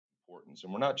importance.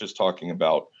 And we're not just talking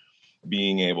about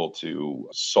being able to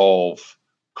solve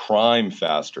crime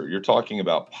faster. You're talking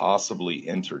about possibly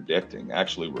interdicting,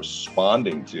 actually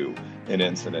responding to an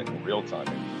incident in real time.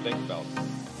 And you think about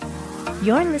it.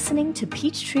 You're listening to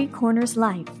Peachtree Corners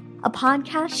Life, a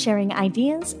podcast sharing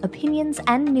ideas, opinions,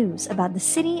 and news about the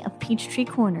city of Peachtree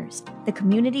Corners, the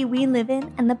community we live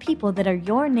in, and the people that are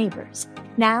your neighbors.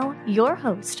 Now, your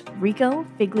host, Rico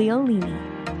Figliolini.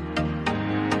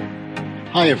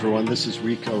 Hi, everyone. This is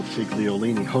Rico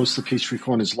Figliolini, host of Peachtree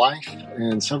Corners Life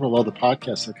and several other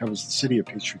podcasts that covers the city of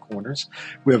Peachtree Corners.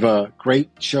 We have a great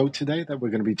show today that we're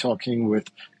going to be talking with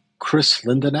Chris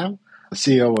Lindenau, the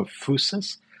CEO of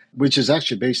Fusus, which is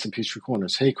actually based in Peachtree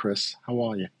Corners. Hey, Chris, how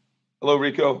are you? Hello,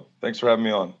 Rico. Thanks for having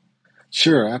me on.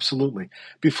 Sure, absolutely.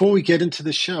 Before we get into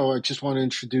the show, I just want to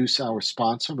introduce our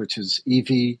sponsor, which is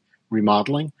EV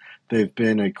Remodeling. They've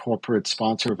been a corporate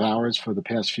sponsor of ours for the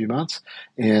past few months,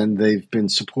 and they've been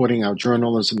supporting our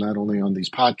journalism not only on these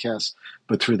podcasts,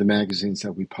 but through the magazines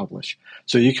that we publish.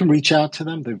 So you can reach out to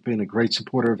them. They've been a great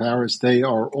supporter of ours. They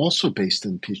are also based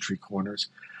in Peachtree Corners.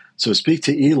 So speak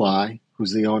to Eli,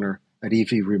 who's the owner at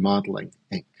EV Remodeling,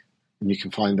 Inc. And you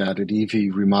can find that at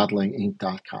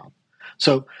evremodelinginc.com.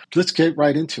 So let's get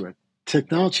right into it.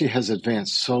 Technology has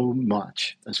advanced so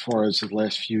much as far as the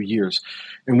last few years.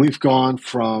 And we've gone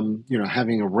from,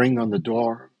 having a ring on the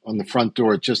door, on the front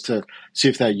door, just to see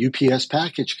if that UPS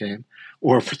package came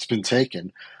or if it's been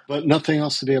taken, but nothing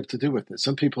else to be able to do with it.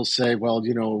 Some people say, well,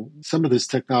 some of this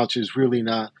technology is really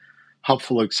not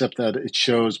helpful, except that it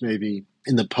shows maybe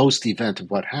in the post-event of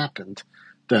what happened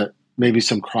that maybe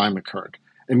some crime occurred.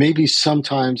 And maybe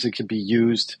sometimes it can be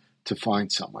used to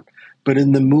find someone. But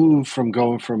in the move from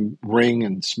going from Ring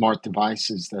and smart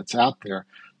devices that's out there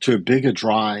to a bigger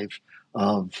drive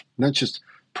of not just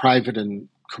private and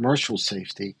commercial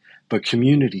safety, but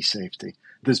community safety,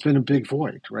 there's been a big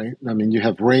void, right? I mean, you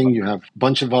have Ring, you have a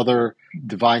bunch of other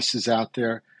devices out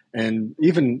there. And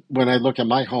even when I look at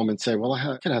my home and say, well,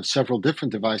 I can have several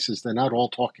different devices, they're not all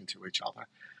talking to each other.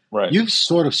 Right. You've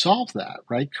sort of solved that,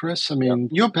 right, Chris? I mean,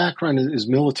 Your background is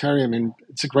military. I mean,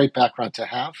 it's a great background to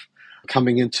have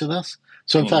coming into this.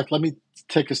 So, in fact, let me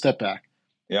take a step back.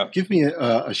 Yeah. Give me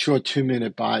a short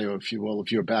 2-minute bio, if you will,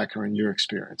 of your background and your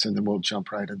experience, and then we'll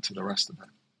jump right into the rest of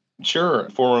it. Sure.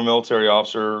 Former military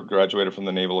officer, graduated from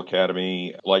the Naval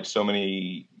Academy. Like so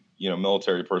many,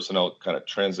 military personnel kind of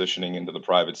transitioning into the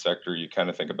private sector, you kind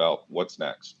of think about what's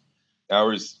next. I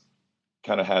always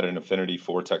kind of had an affinity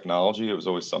for technology. It was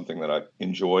always something that I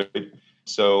enjoyed.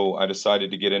 So I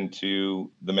decided to get into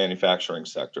the manufacturing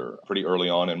sector pretty early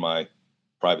on in my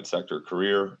private sector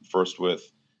career, first with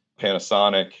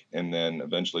Panasonic, and then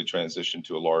eventually transitioned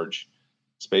to a large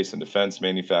space and defense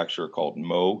manufacturer called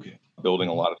Moog, building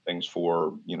a lot of things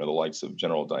for, the likes of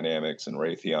General Dynamics and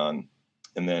Raytheon.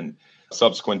 And then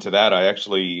subsequent to that, I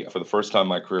actually, for the first time in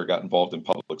my career, got involved in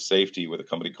public safety with a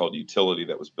company called Utility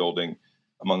that was building,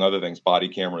 among other things, body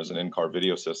cameras and in-car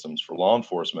video systems for law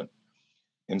enforcement.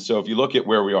 And so if you look at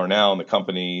where we are now in the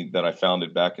company that I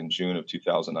founded back in June of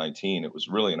 2019, it was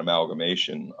really an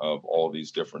amalgamation of all of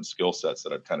these different skill sets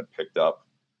that I've kind of picked up,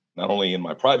 not only in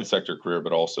my private sector career,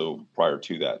 but also prior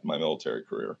to that, my military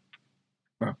career.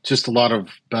 Just a lot of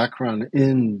background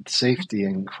in safety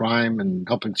and crime and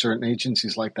helping certain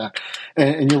agencies like that.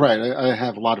 And you're right. I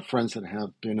have a lot of friends that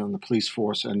have been on the police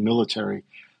force and military,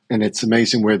 and it's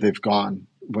amazing where they've gone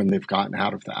when they've gotten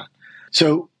out of that.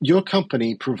 So your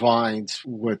company provides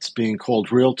what's being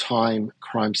called real-time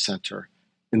crime center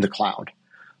in the cloud,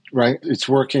 right? It's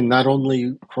working not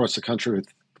only across the country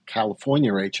with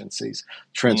California agencies,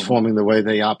 transforming the way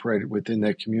they operate within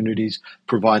their communities,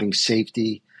 providing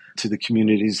safety to the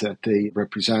communities that they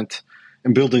represent,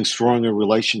 and building stronger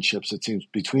relationships, it seems,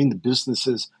 between the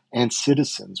businesses and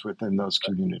citizens within those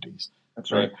communities.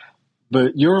 That's right.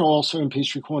 But you're also in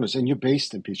Peachtree Corners, and you're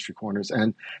based in Peachtree Corners.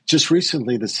 And just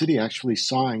recently, the city actually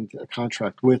signed a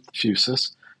contract with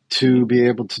Fusus to be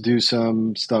able to do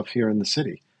some stuff here in the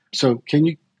city. So can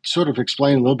you sort of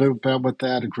explain a little bit about what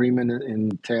that agreement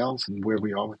entails and where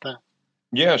we are with that?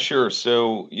 Yeah, sure.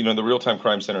 So, the Real-Time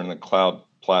Crime Center in the cloud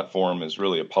platform is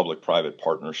really a public-private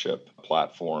partnership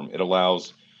platform. It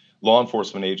allows law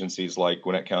enforcement agencies like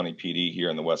Gwinnett County PD here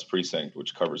in the West Precinct,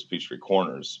 which covers Peachtree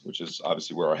Corners, which is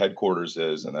obviously where our headquarters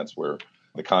is, and that's where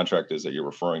the contract is that you're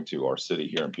referring to, our city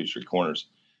here in Peachtree Corners.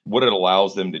 What it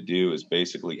allows them to do is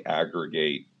basically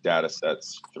aggregate data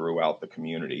sets throughout the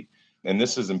community. And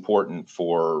this is important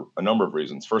for a number of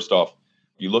reasons. First off,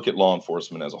 you look at law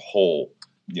enforcement as a whole,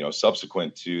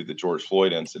 subsequent to the George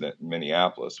Floyd incident in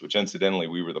Minneapolis, which incidentally,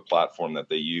 we were the platform that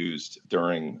they used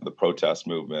during the protest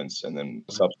movements. And then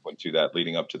subsequent to that,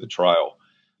 leading up to the trial,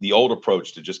 the old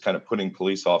approach to just kind of putting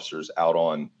police officers out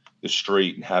on the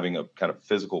street and having a kind of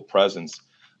physical presence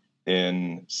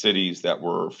in cities that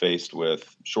were faced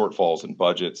with shortfalls in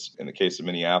budgets. In the case of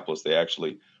Minneapolis, they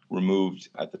actually removed,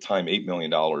 at the time, $8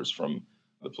 million from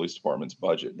the police department's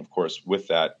budget. And of course, with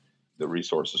that, the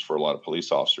resources for a lot of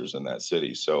police officers in that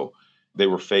city. So they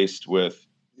were faced with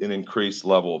an increased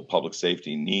level of public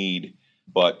safety need,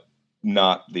 but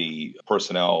not the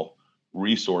personnel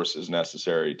resources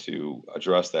necessary to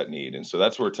address that need. And so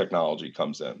that's where technology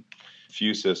comes in.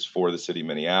 Fusus for the city of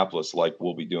Minneapolis, like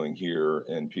we'll be doing here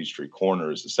in Peachtree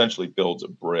Corners, essentially builds a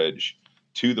bridge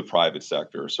to the private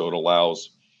sector. So it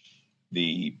allows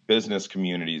the business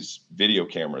community's video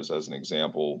cameras, as an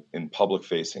example, in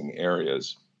public-facing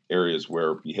areas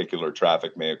where vehicular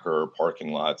traffic may occur,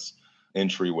 parking lots,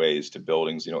 entryways to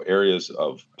buildings, areas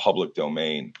of public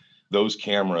domain. Those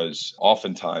cameras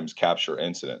oftentimes capture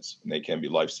incidents, and they can be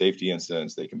life safety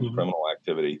incidents, they can be criminal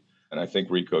activity. And I think,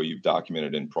 Rico, you've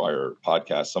documented in prior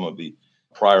podcasts some of the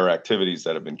prior activities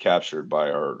that have been captured by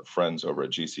our friends over at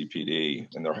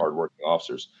GCPD and their hardworking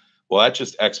officers. Well, that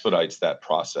just expedites that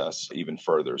process even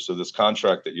further. So this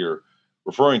contract that you're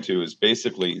referring to is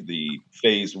basically the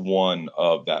phase one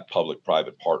of that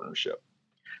public-private partnership.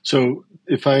 So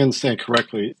if I understand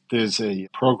correctly, there's a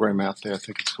program out there, I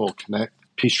think it's called Connect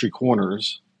Peachtree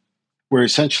Corners, where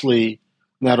essentially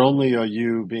not only are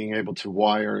you being able to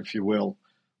wire, if you will,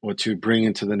 or to bring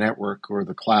into the network or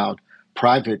the cloud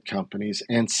private companies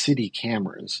and city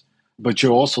cameras, but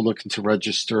you're also looking to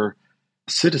register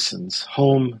citizens,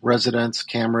 home residents,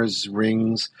 cameras,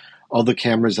 rings, other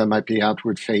cameras that might be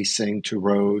outward facing to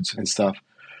roads and stuff,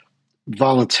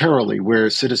 voluntarily, where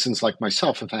citizens like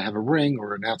myself, if I have a ring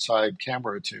or an outside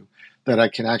camera or two, that I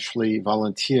can actually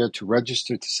volunteer to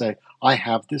register to say, I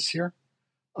have this here.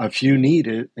 If you need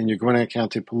it and you're Gwinnett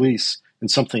County Police and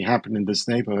something happened in this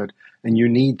neighborhood and you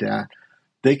need that,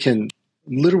 they can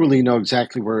literally know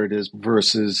exactly where it is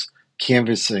versus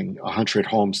canvassing 100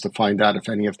 homes to find out if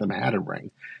any of them had a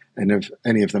ring and if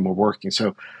any of them were working.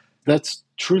 So that's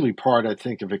truly part, I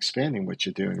think, of expanding what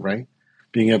you're doing, right?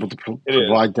 Being able to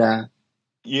provide that.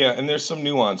 Yeah, and there's some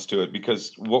nuance to it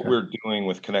because what we're doing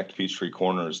with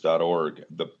connectpeachtreecorners.org,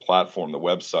 the platform, the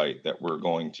website that we're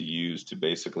going to use to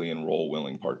basically enroll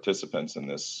willing participants in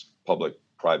this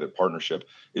public-private partnership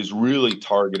is really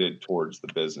targeted towards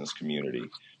the business community.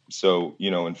 So,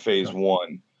 in phase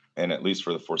one, and at least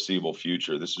for the foreseeable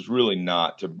future, this is really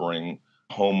not to bring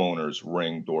homeowners'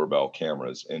 Ring doorbell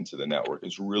cameras into the network.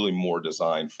 It's really more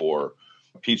designed for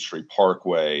Peachtree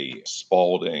Parkway,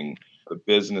 Spalding, the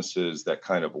businesses that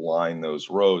kind of line those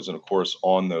roads. And of course,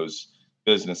 on those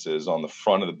businesses, on the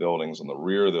front of the buildings, on the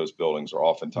rear of those buildings are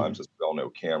oftentimes, as we all know,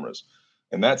 cameras.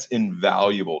 And that's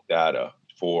invaluable data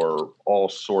for all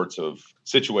sorts of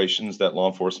situations that law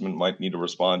enforcement might need to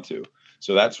respond to.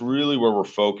 So that's really where we're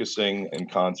focusing in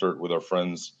concert with our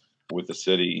friends with the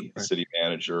city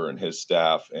manager and his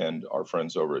staff and our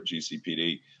friends over at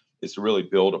GCPD, is to really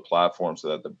build a platform so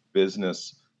that the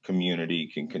business community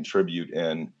can contribute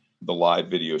in the live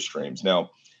video streams.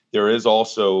 Now, there is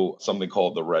also something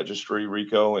called the registry,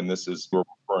 Rico, and this is what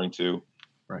we're referring to.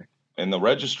 Right. And the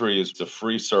registry is a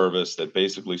free service that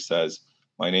basically says,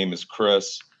 my name is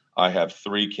Chris. I have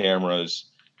 3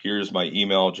 cameras. Here's my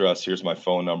email address. Here's my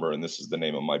phone number. And this is the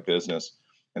name of my business.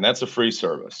 And that's a free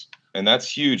service. And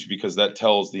that's huge because that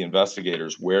tells the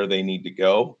investigators where they need to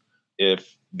go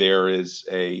if there is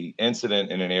a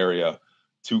incident in an area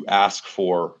to ask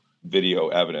for video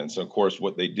evidence. And of course,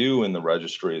 what they do in the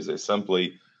registry is they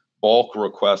simply bulk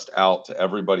request out to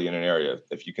everybody in an area.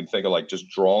 If you can think of like just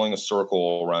drawing a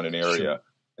circle around an area,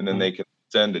 and then they can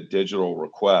send a digital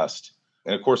request.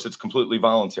 And of course, it's completely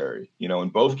voluntary. In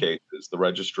both cases, the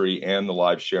registry and the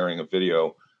live sharing of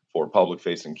video for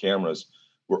public-facing cameras,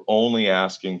 we're only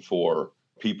asking for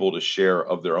people to share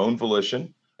of their own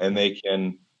volition, and they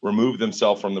can remove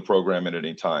themselves from the program at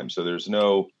any time. So there's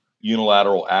no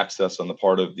unilateral access on the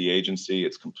part of the agency.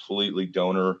 It's completely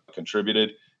donor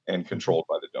contributed and controlled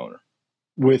by the donor.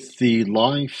 With the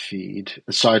live feed,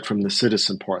 aside from the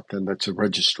citizen part, then that's a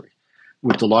registry.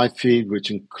 With the live feed, which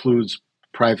includes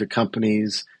private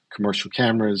companies, commercial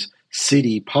cameras,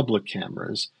 city public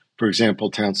cameras. For example,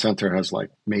 Town Center has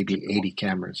like maybe 80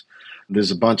 cameras.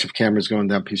 There's a bunch of cameras going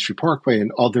down Peachtree Parkway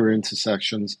and other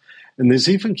intersections. And there's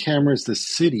even cameras the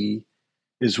city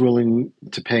is willing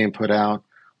to pay and put out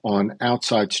on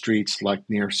outside streets like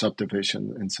near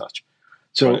subdivision and such.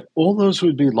 So all those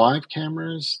would be live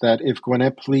cameras that if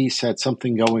Gwinnett Police had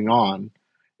something going on,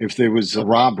 if there was a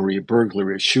robbery, a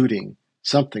burglary, a shooting,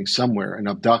 something somewhere, an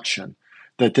abduction,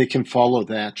 that they can follow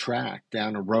that track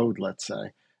down a road, let's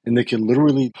say, and they can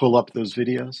literally pull up those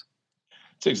videos?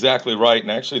 It's exactly right. And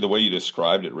actually, the way you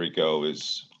described it, Rico,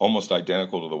 is almost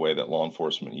identical to the way that law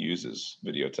enforcement uses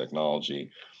video technology.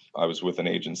 I was with an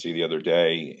agency the other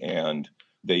day, and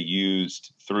they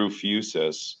used through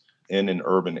Fusus in an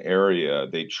urban area,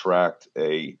 they tracked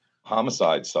a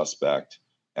homicide suspect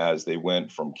as they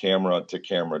went from camera to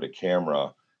camera to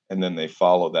camera. And then they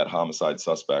followed that homicide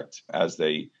suspect as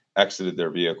they exited their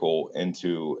vehicle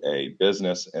into a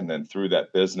business, and then through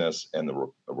that business and the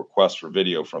request for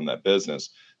video from that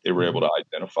business, they were able to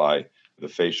identify the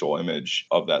facial image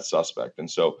of that suspect. And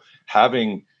so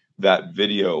having that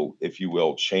video, if you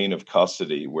will, chain of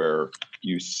custody where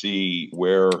you see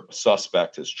where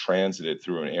suspect has transited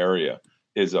through an area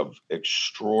is of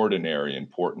extraordinary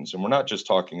importance. And we're not just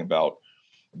talking about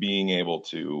being able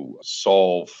to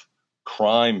solve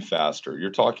crime faster. You're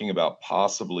talking about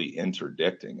possibly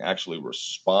interdicting, actually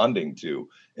responding to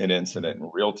an incident in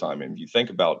real time. And if you think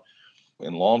about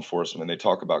in law enforcement, they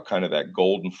talk about kind of that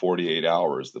golden 48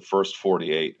 hours, the first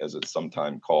 48, as it's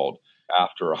sometimes called,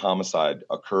 after a homicide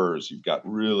occurs, you've got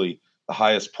really the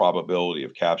highest probability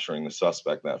of capturing the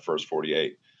suspect in that first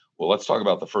 48. Well, let's talk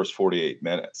about the first 48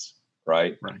 minutes,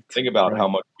 right? Think about how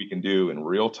much we can do in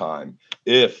real time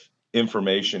if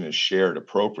information is shared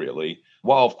appropriately,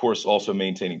 while of course also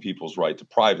maintaining people's right to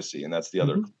privacy. And that's the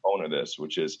other component of this,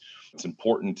 which is it's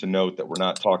important to note that we're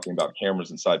not talking about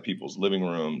cameras inside people's living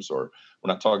rooms, or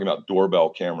we're not talking about doorbell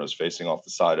cameras facing off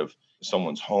the side of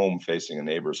someone's home facing a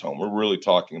neighbor's home. We're really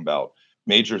talking about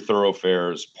major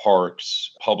thoroughfares,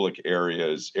 parks, public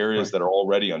areas that are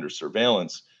already under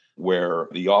surveillance, where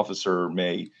the officer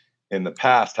may in the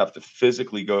past have to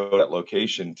physically go to that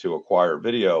location to acquire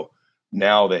video.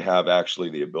 Now they have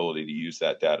actually the ability to use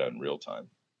that data in real time.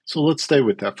 So let's stay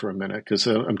with that for a minute, because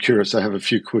I'm curious. I have a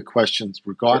few quick questions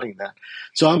regarding that.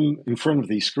 So I'm in front of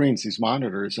these screens, these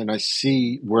monitors, and I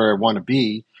see where I want to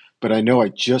be, but I know I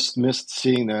just missed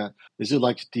seeing that. Is it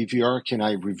like DVR? Can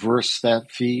I reverse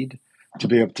that feed to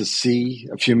be able to see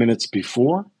a few minutes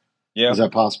before? Yeah. Is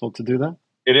that possible to do that?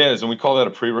 It is, and we call that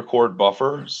a pre-record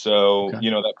buffer. So,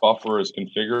 that buffer is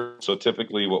configured. So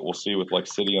typically what we'll see with like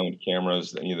city-owned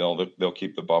cameras, they'll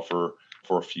keep the buffer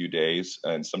for a few days.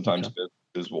 And sometimes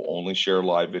businesses will only share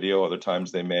live video. Other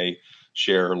times they may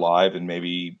share live and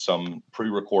maybe some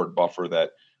pre-record buffer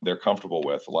that they're comfortable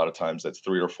with. A lot of times that's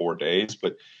 3 or 4 days.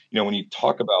 But, when you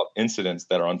talk about incidents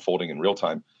that are unfolding in real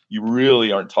time, you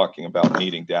really aren't talking about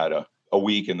needing data a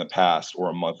week in the past or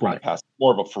a month in the past.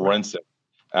 More of a forensic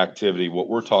activity. What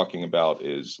we're talking about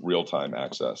is real-time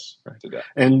access to data.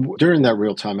 And during that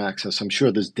real-time access, I'm sure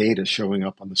there's data showing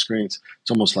up on the screens.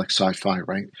 It's almost like sci-fi,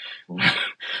 right?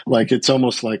 Like it's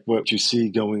almost like what you see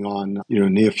going on,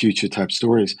 near future type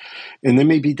stories. And there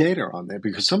may be data on there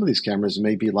because some of these cameras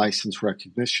may be license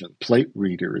recognition, plate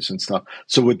readers and stuff.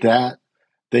 So with that,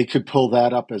 they could pull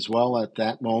that up as well at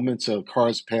that moment. So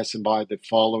cars passing by, they're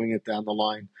following it down the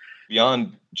line.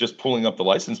 Beyond just pulling up the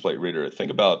license plate reader,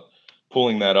 think about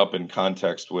pulling that up in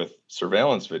context with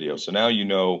surveillance video. So now you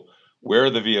know where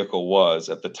the vehicle was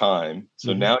at the time.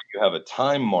 So now you have a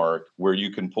time mark where you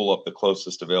can pull up the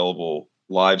closest available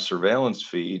live surveillance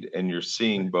feed, and you're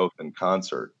seeing both in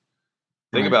concert.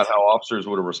 Think about how officers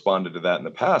would have responded to that in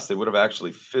the past. They would have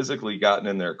actually physically gotten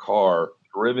in their car,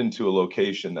 driven to a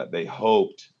location that they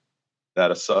hoped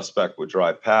that a suspect would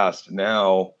drive past.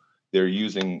 Now they're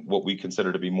using what we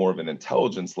consider to be more of an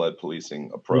intelligence-led policing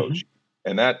approach.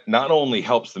 And that not only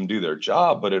helps them do their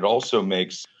job, but it also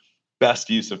makes best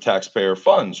use of taxpayer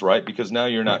funds, right? Because now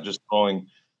you're not just throwing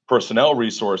personnel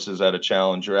resources at a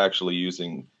challenge, you're actually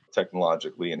using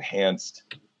technologically enhanced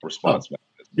response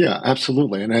mechanisms. Yeah,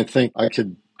 absolutely. And I think I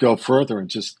could go further and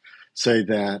just say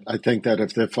that I think that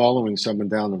if they're following someone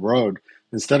down the road,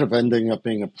 instead of ending up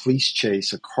being a police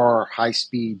chase, a car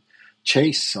high-speed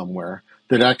chase somewhere,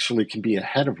 that actually can be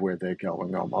ahead of where they're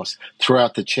going almost, throw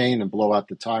out the chain and blow out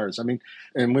the tires. I mean,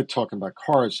 and we're talking about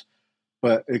cars,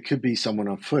 but it could be someone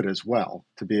on foot as well,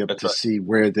 to be able to see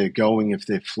where they're going, if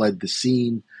they've fled the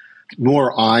scene,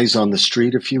 more eyes on the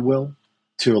street, if you will,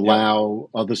 to allow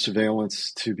other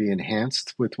surveillance to be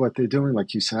enhanced with what they're doing,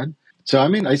 like you said. So, I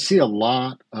mean, I see a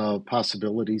lot of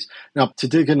possibilities. Now, to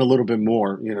dig in a little bit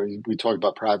more, we talked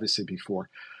about privacy before.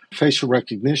 Facial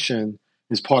recognition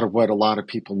is part of what a lot of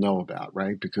people know about,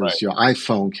 right? Because your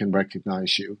iPhone can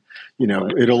recognize you.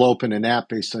 It'll open an app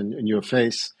based on your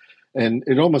face. And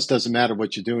it almost doesn't matter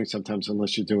what you're doing sometimes,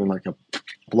 unless you're doing like a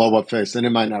blow-up face, then it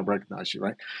might not recognize you,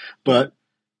 right? But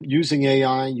using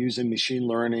AI, using machine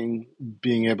learning,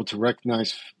 being able to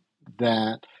recognize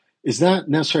that is not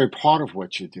necessarily part of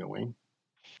what you're doing.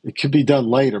 It could be done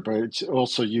later, but it's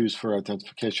also used for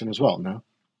identification as well, no?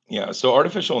 Yeah, so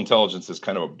artificial intelligence is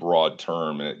kind of a broad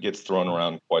term, and it gets thrown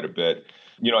around quite a bit.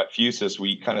 At Fusus,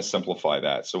 we kind of simplify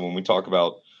that. So when we talk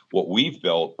about what we've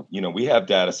built, we have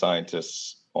data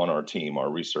scientists on our team,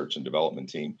 our research and development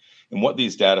team. And what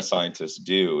these data scientists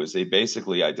do is they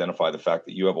basically identify the fact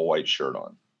that you have a white shirt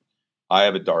on. I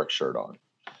have a dark shirt on.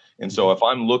 And so if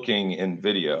I'm looking in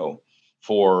video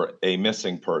for a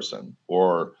missing person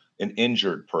or an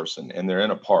injured person and they're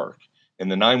in a park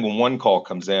and the 911 call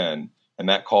comes in and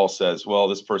that call says, well,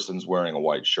 this person's wearing a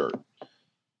white shirt,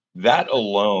 that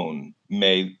alone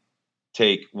may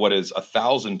take what is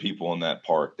 1,000 people in that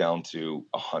park down to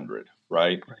 100,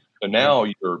 right? So now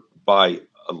you're, by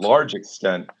a large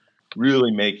extent,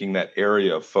 really making that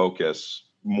area of focus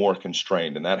more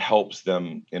constrained, and that helps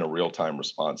them in a real-time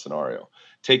response scenario.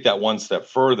 Take that one step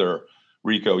further,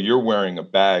 Rico, you're wearing a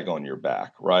bag on your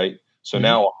back, right? So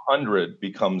now 100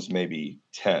 becomes maybe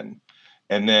 10.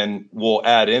 And then we'll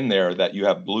add in there that you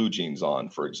have blue jeans on,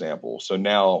 for example. So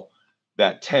now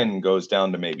that 10 goes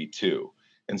down to maybe 2.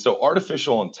 And so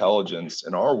artificial intelligence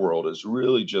in our world is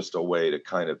really just a way to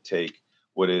kind of take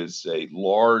what is a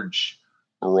large,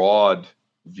 broad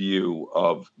view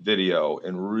of video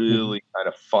and really kind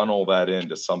of funnel that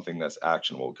into something that's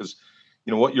actionable. Because,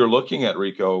 what you're looking at,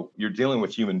 Rico, you're dealing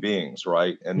with human beings,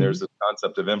 right? And there's this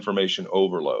concept of information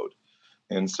overload.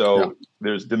 And so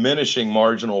there's diminishing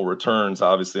marginal returns,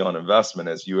 obviously, on investment.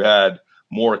 As you add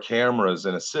more cameras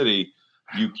in a city,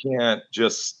 you can't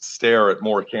just stare at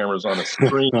more cameras on a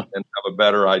screen and have a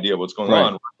better idea of what's going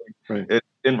on. Right. It's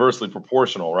inversely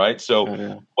proportional, right?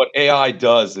 So what AI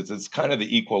does is it's kind of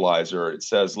the equalizer. It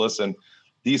says, listen,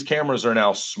 these cameras are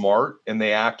now smart and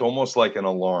they act almost like an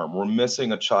alarm. We're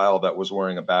missing a child that was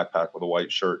wearing a backpack with a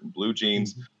white shirt and blue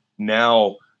jeans.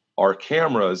 Now our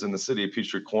cameras in the city of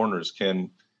Peachtree Corners can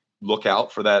look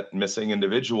out for that missing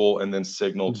individual and then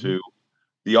signal to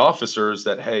the officers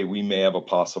that, hey, we may have a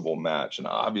possible match. And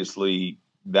obviously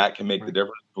that can make the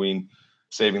difference between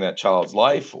saving that child's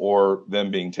life or them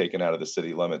being taken out of the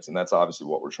city limits. And that's obviously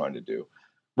what we're trying to do.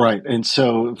 Right. And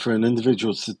so for an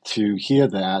individual to hear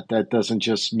that, that doesn't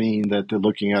just mean that they're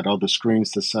looking at other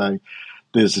screens to say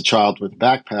there's a child with a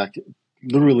backpack.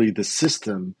 Literally, the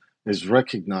system is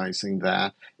recognizing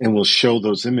that and will show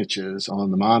those images on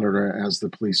the monitor as the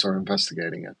police are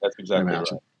investigating it. That's exactly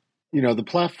right. The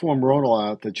platform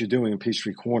rollout that you're doing in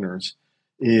Peachtree Corners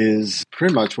is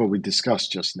pretty much what we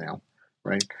discussed just now,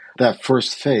 right? That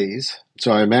first phase.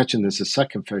 So I imagine there's a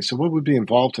second phase. So what would be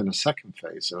involved in a second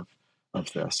phase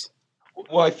of this?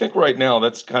 Well, I think right now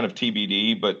that's kind of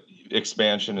TBD, but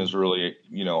expansion is really,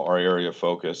 our area of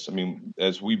focus. I mean,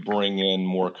 as we bring in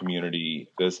more community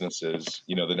businesses,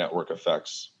 the network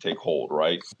effects take hold,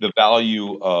 right? The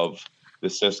value of the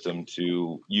system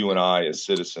to you and I as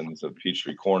citizens of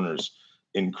Peachtree Corners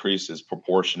increases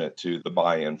proportionate to the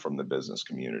buy-in from the business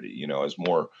community. As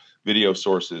more video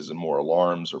sources and more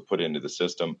alarms are put into the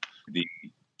system, the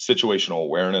situational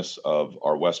awareness of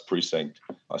our West Precinct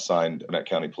assigned Met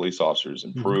County police officers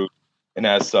improve. And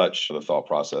as such, the thought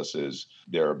process is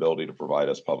their ability to provide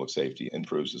us public safety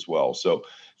improves as well. So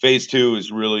phase 2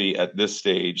 is really at this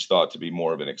stage thought to be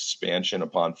more of an expansion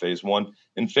upon phase 1.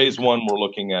 In phase 1, we're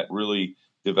looking at really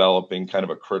developing kind of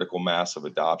a critical mass of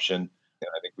adoption. And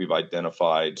I think we've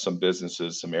identified some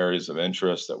businesses, some areas of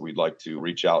interest that we'd like to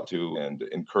reach out to and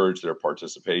encourage their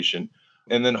participation.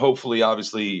 And then hopefully,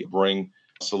 obviously, bring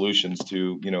solutions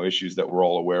to, issues that we're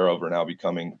all aware of are now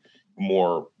becoming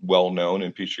more well-known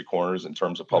in Peachtree Corners in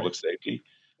terms of public safety.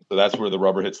 So that's where the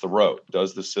rubber hits the road.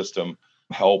 Does the system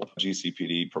help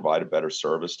GCPD provide a better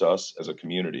service to us as a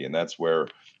community? And that's where,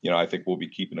 I think we'll be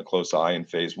keeping a close eye in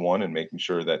phase 1 and making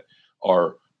sure that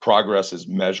our progress is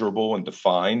measurable and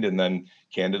defined. And then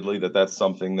candidly, that's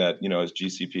something that, as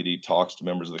GCPD talks to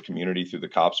members of the community through the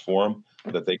cops forum,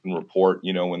 that they can report,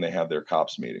 when they have their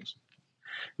cops meetings.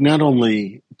 Not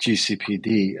only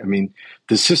GCPD, I mean,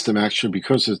 the system actually,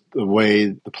 because of the way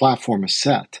the platform is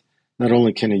set, not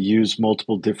only can it use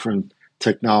multiple different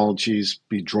technologies,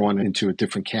 be drawn into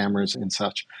different cameras and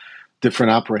such,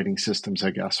 different operating systems,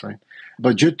 I guess, right?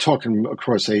 But you're talking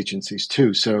across agencies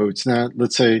too. So it's not,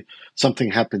 let's say something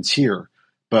happens here,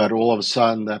 but all of a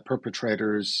sudden that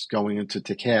perpetrator is going into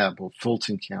DeKalb or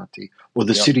Fulton County or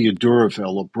the city of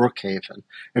Duraville or Brookhaven.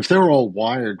 If they're all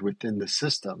wired within the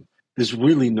system, there's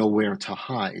really nowhere to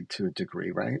hide to a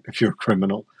degree, right? If you're a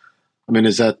criminal. I mean,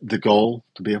 is that the goal,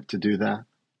 to be able to do that?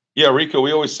 Yeah, Rico,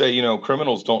 we always say,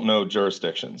 criminals don't know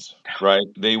jurisdictions, right?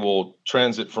 They will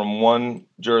transit from one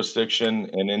jurisdiction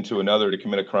and into another to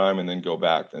commit a crime and then go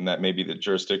back. And that may be the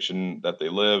jurisdiction that they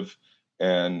live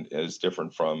and is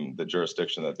different from the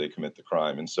jurisdiction that they commit the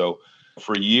crime. And so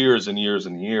for years and years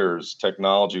and years,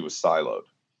 technology was siloed.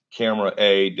 Camera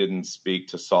A didn't speak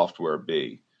to software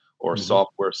B, or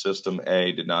software system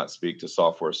A did not speak to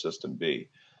software system B.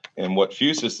 And what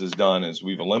Fusus has done is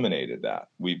we've eliminated that.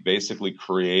 We've basically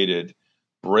created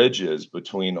bridges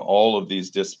between all of these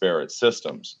disparate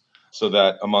systems so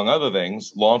that, among other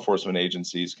things, law enforcement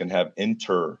agencies can have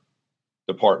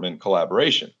inter-department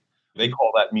collaboration. They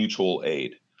call that mutual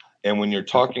aid. And when you're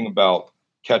talking about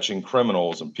catching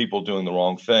criminals and people doing the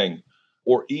wrong thing,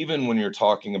 or even when you're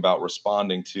talking about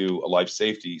responding to a life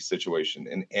safety situation,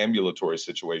 an ambulatory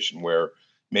situation where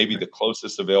maybe the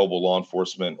closest available law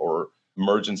enforcement or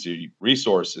emergency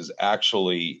resource is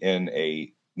actually in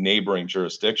a neighboring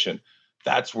jurisdiction,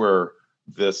 that's where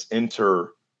this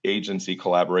interagency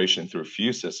collaboration through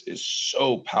Fusus is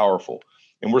so powerful.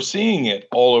 And we're seeing it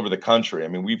all over the country. I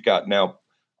mean, we've got now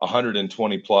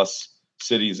 120 plus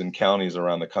cities and counties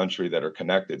around the country that are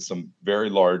connected, some very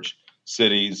large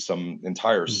cities, some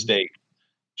entire state.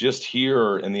 Just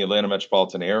here in the Atlanta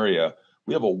metropolitan area,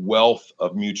 we have a wealth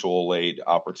of mutual aid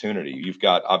opportunity. You've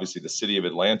got obviously the city of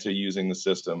Atlanta using the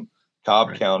system,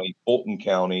 Cobb County, Fulton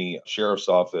County, Sheriff's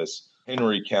Office,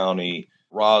 Henry County,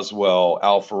 Roswell,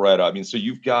 Alpharetta. I mean, so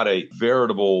you've got a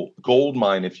veritable gold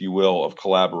mine, if you will, of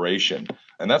collaboration.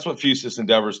 And that's what Fusus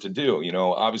endeavors to do. You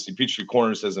know, obviously Peachtree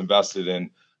Corners has invested in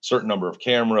certain number of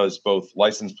cameras, both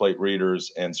license plate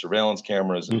readers and surveillance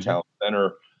cameras in town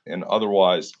center and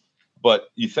otherwise. But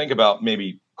you think about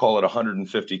maybe call it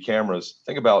 150 cameras.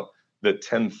 Think about the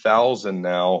 10,000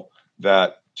 now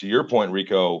that, to your point,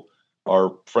 Rico,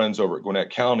 our friends over at Gwinnett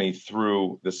County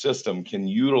through the system can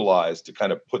utilize to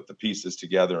kind of put the pieces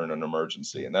together in an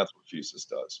emergency. And that's what Fusus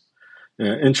does.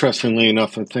 Yeah, interestingly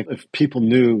enough, I think if people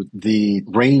knew the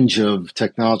range of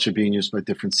technology being used by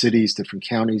different cities, different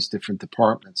counties, different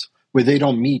departments, where they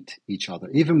don't meet each other,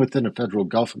 even within a federal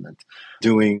government,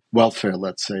 doing welfare,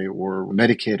 let's say, or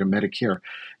Medicaid or Medicare,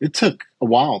 it took a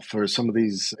while for some of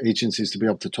these agencies to be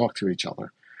able to talk to each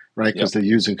other, right? Because they're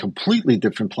using completely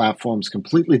different platforms,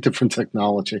 completely different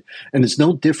technology, and it's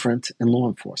no different in law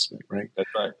enforcement, right? That's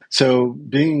right. So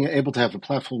being able to have a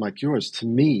platform like yours, to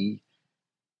me,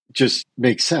 just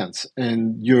makes sense.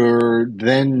 And you're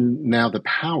then now the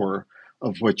power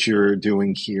of what you're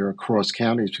doing here across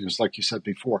counties, because like you said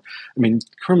before, I mean,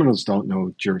 criminals don't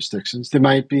know jurisdictions. They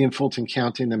might be in Fulton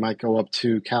County and they might go up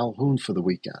to Calhoun for the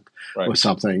weekend or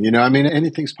something. You know, I mean,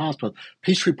 anything's possible.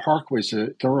 Peachtree Parkway is a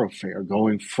thoroughfare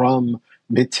going from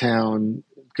Midtown,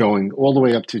 going all the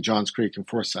way up to Johns Creek and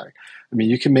Forsyth. I mean,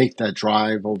 you can make that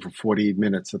drive over 40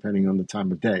 minutes, depending on the time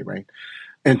of day, right?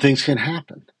 And things can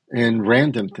happen. And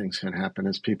random things can happen,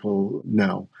 as people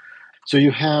know. So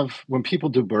you have, when people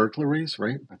do burglaries,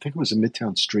 right? I think it was in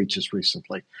Midtown Street just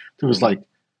recently. There was like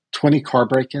 20 car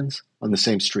break-ins on the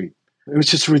same street. It was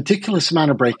just a ridiculous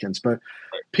amount of break-ins. But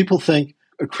people think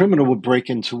a criminal would break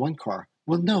into one car.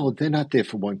 Well, no, they're not there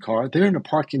for one car. They're in a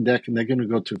parking deck and they're going to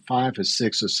go to 5 or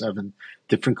 6 or 7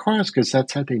 different cars because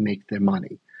that's how they make their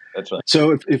money. That's right.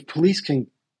 So if police can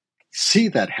see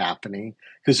that happening,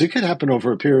 because it could happen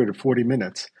over a period of 40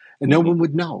 minutes, and no one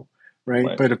would know,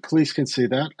 right? But if police can see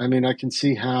that, I mean, I can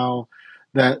see how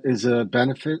that is a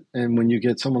benefit. And when you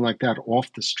get someone like that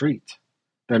off the street,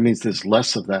 that means there's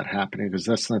less of that happening, because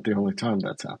that's not the only time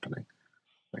that's happening.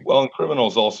 Right? Well, and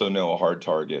criminals also know a hard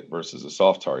target versus a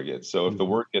soft target. So if the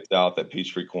word gets out that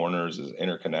Peachtree Corners is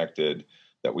interconnected,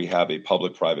 that we have a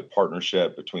public-private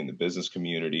partnership between the business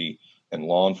community and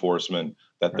law enforcement,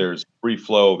 that there's free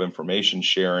flow of information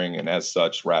sharing, and as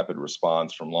such, rapid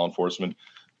response from law enforcement,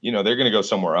 you know, they're going to go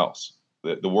somewhere else.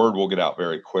 The word will get out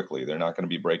very quickly. They're not going to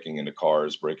be breaking into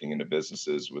cars, breaking into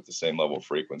businesses with the same level of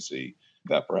frequency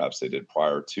that perhaps they did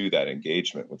prior to that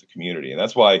engagement with the community. And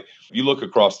that's why if you look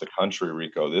across the country,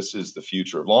 Rico, this is the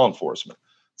future of law enforcement.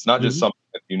 It's not just something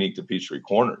that's unique to Peachtree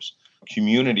Corners.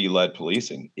 Community-led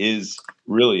policing is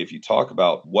really, if you talk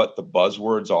about what the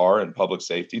buzzwords are in public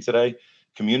safety today,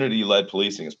 community-led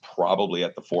policing is probably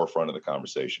at the forefront of the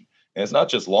conversation. And it's not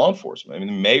just law enforcement. I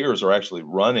mean, mayors are actually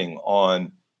running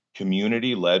on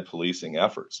community-led policing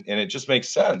efforts. And it just makes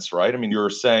sense, right? I mean, you're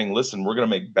saying, listen, we're going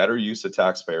to make better use of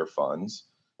taxpayer funds.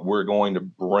 We're going to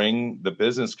bring the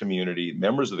business community,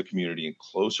 members of the community, in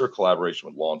closer collaboration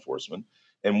with law enforcement.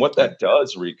 And what that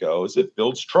does, Rico, is it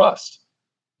builds trust,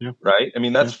 right? I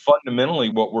mean, that's fundamentally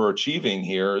what we're achieving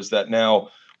here, is that now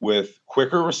with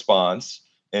quicker response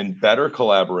and better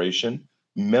collaboration,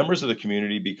 members of the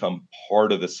community become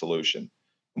part of the solution.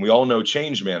 And we all know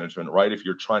change management, right? If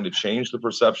you're trying to change the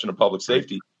perception of public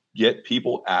safety, get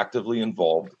people actively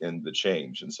involved in the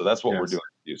change. And so that's what we're doing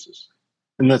at Fusus.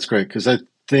 And that's great, because I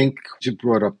think you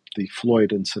brought up the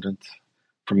Floyd incident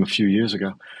from a few years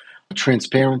ago.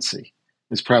 Transparency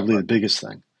is probably the biggest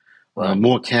thing.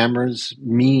 More cameras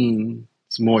means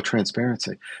more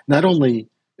transparency. Not only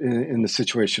in the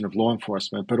situation of law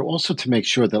enforcement, but also to make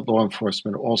sure that law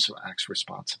enforcement also acts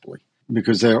responsibly,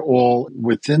 because they're all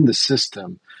within the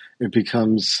system. It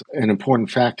becomes an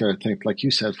important factor, I think, like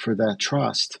you said, for that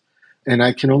trust. And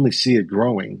I can only see it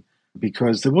growing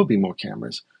because there will be more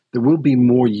cameras. There will be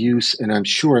more use. And I'm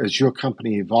sure as your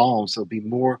company evolves, there'll be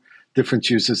more different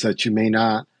uses that you may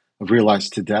not have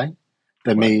realized today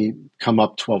that may come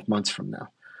up 12 months from now.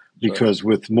 Because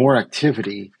with more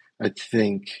activity, I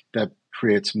think that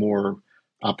creates more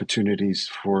opportunities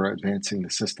for advancing the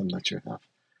system that you have.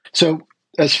 So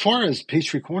as far as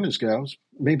Peachtree Corners goes,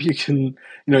 maybe you can,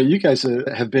 you guys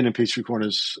have been in Peachtree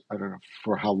Corners, I don't know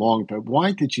for how long, but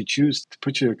why did you choose to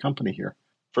put your company here?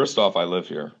 First off, I live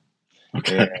here.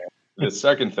 Okay. And the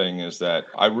second thing is that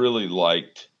I really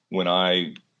liked when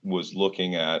I was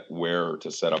looking at where to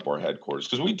set up our headquarters,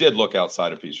 because we did look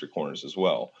outside of Peachtree Corners as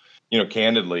well.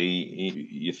 Candidly,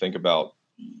 you think about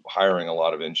hiring a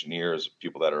lot of engineers,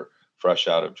 people that are fresh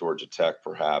out of Georgia Tech,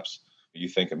 perhaps. You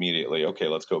think immediately, okay,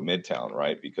 let's go Midtown,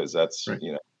 right? Because that's, right.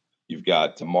 You've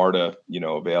got MARTA,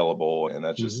 available, and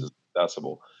that's just as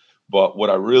accessible. But what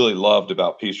I really loved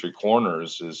about Peachtree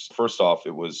Corners is, first off,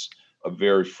 it was a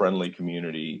very friendly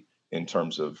community in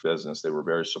terms of business. They were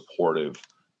very supportive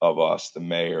of us, the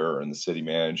mayor and the city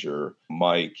manager,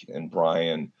 Mike and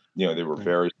Brian. They were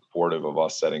very supportive of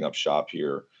us setting up shop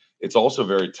here. It's also a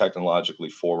very technologically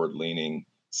forward-leaning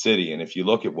city. And if you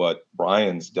look at what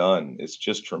Brian's done, it's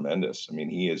just tremendous. I mean,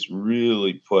 he has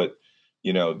really put,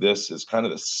 this is kind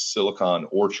of the Silicon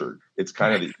Orchard. It's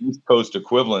kind of the East Coast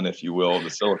equivalent, if you will, of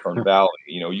the Silicon Valley.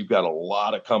 You've got a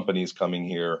lot of companies coming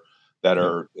here that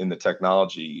are in the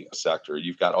technology sector.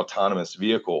 You've got autonomous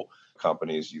vehicle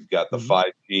companies. You've got the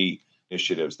 5G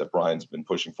initiatives that Brian's been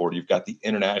pushing forward. You've got the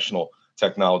International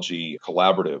Technology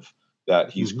Collaborative that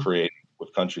he's created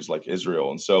with countries like Israel.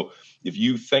 And so if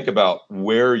you think about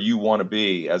where you want to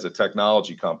be as a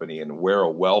technology company and where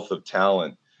a wealth of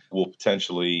talent will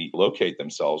potentially locate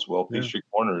themselves, well, Peachtree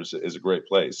Corners is a great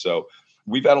place. So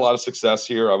we've had a lot of success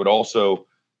here. I would also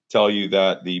tell you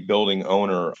that the building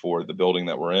owner for the building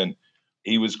that we're in,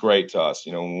 he was great to us.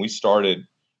 When we started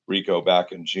Rico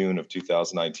back in June of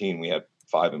 2019, we had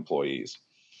 5 employees.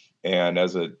 And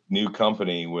as a new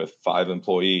company with 5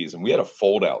 employees, and we had a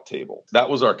fold-out table. That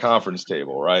was our conference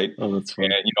table, right? Oh, that's funny.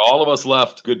 And, all of us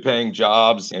left good-paying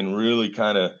jobs and really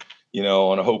kind of,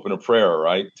 on a hope and a prayer,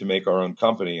 right, to make our own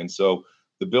company. And so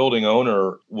the building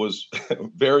owner was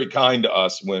very kind to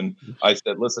us when I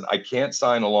said, listen, I can't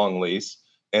sign a long lease,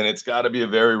 and it's got to be a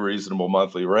very reasonable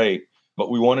monthly rate. But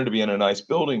we wanted to be in a nice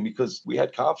building because we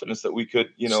had confidence that we could,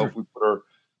 if we put our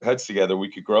heads together,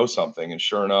 we could grow something. And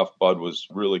sure enough, Bud was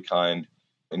really kind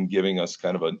in giving us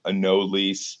kind of a no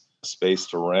lease space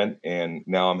to rent. And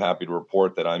now I'm happy to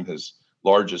report that I'm his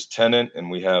largest tenant,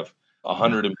 and we have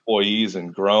 100 employees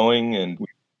and growing, and we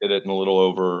did it in a little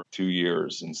over 2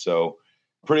 years. And so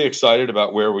pretty excited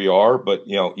about where we are, but,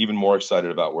 even more excited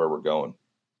about where we're going.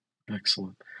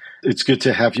 Excellent. It's good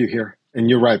to have you here. And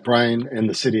you're right, Brian and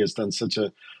the city has done such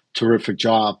a terrific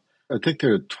job. I think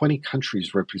there are 20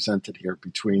 countries represented here,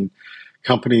 between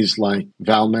companies like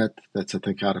Valmet, that's I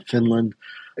think out of Finland,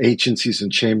 agencies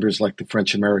and chambers like the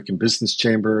French American Business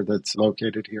Chamber that's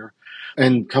located here,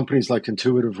 and companies like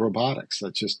Intuitive Robotics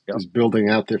that just is building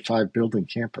out their 5-building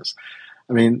campus.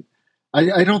 I mean,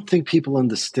 I don't think people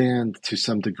understand to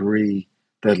some degree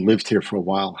that lived here for a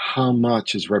while how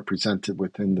much is represented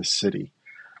within the city.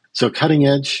 So cutting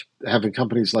edge, having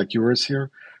companies like yours here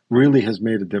really has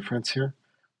made a difference here.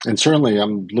 And certainly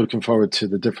I'm looking forward to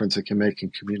the difference it can make in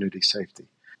community safety.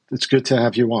 It's good to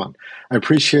have you on. I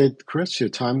appreciate, Chris, your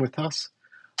time with us.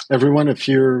 Everyone, if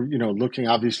you're looking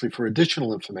obviously for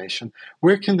additional information,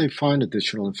 where can they find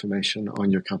additional information on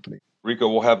your company? Rico,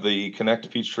 we'll have the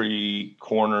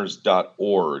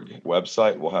connectpeachtreecorners.org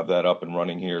website. We'll have that up and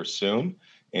running here soon.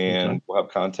 And we'll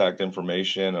have contact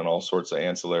information and all sorts of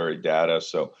ancillary data.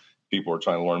 So people are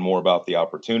trying to learn more about the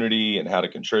opportunity and how to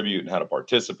contribute and how to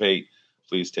participate.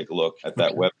 Please take a look at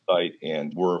that website.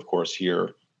 And we're, of course,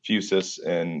 here, Fusus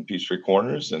and Peachtree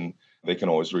Corners, and they can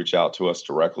always reach out to us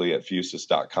directly at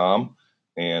fusus.com.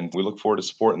 And we look forward to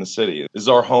supporting the city. This is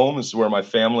our home. This is where my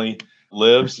family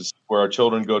lives. This is where our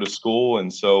children go to school.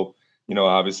 And so,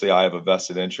 obviously I have a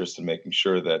vested interest in making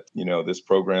sure that, this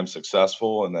program's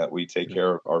successful and that we take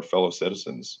care of our fellow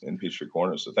citizens in Peachtree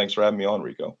Corners. So thanks for having me on,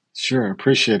 Rico. Sure.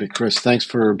 Appreciate it, Chris. Thanks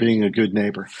for being a good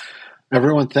neighbor.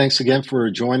 Everyone, thanks again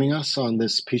for joining us on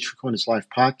this Peachtree Corners Life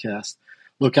podcast.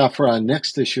 Look out for our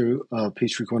next issue of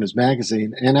Peachtree Corners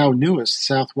Magazine and our newest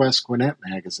Southwest Gwinnett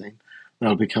Magazine.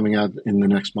 That'll be coming out in the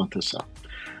next month or so.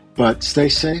 But stay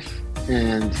safe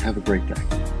and have a great day.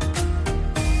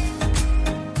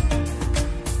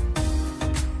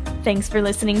 Thanks for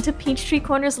listening to Peachtree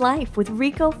Corners Life with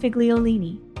Rico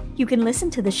Figliolini. You can listen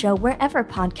to the show wherever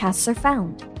podcasts are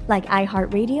found, like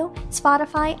iHeartRadio,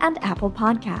 Spotify, and Apple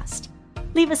Podcast.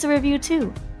 Leave us a review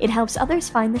too. It helps others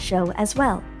find the show as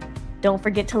well. Don't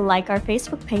forget to like our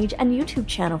Facebook page and YouTube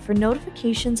channel for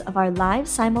notifications of our live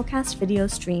simulcast video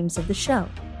streams of the show.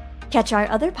 Catch our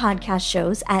other podcast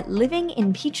shows at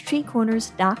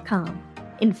livinginpeachtreecorners.com.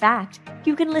 In fact,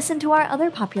 you can listen to our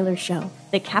other popular show,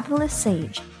 The Capitalist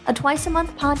Sage, a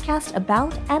twice-a-month podcast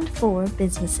about and for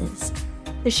businesses.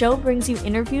 The show brings you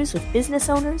interviews with business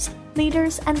owners,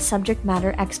 leaders, and subject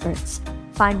matter experts.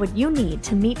 Find what you need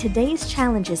to meet today's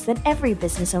challenges that every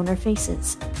business owner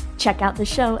faces. Check out the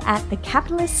show at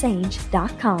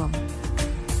thecapitalistsage.com.